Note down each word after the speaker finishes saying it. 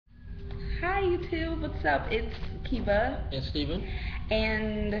YouTube, what's up? It's KEVA, And Steven.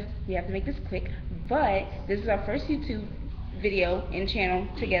 and we have to make this quick, but this is our first YouTube video and channel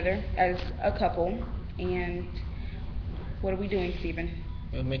together as a couple. And what are we doing, Steven?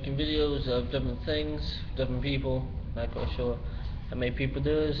 We're making videos of different things, different people. Not quite sure how many people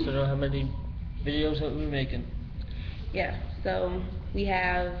there is, don't know how many videos that we're making. Yeah, so we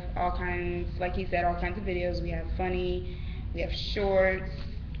have all kinds, like he said, all kinds of videos. We have funny, we have shorts,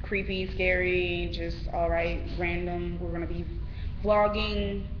 creepy, scary, just alright, random. We're gonna be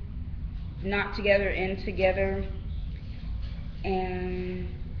vlogging, not together and together, and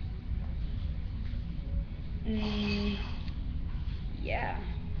yeah,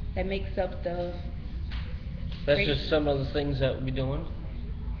 that makes up the That's just some of the things that we'll be doing.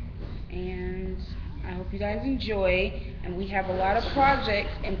 And I hope you guys enjoy, and we have a lot of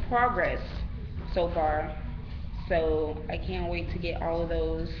projects in progress so far, so I can't wait to get all of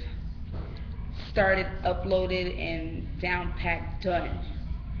those started, uploaded, and down packed done,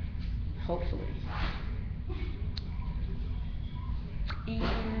 hopefully.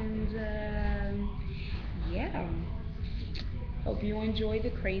 And yeah, hope you enjoy the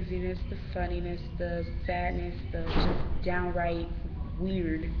craziness, the funniness, the sadness, the just downright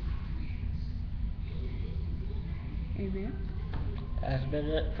weird. Amen. That's been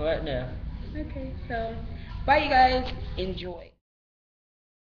it for right now. Okay, so bye, you guys. Enjoy.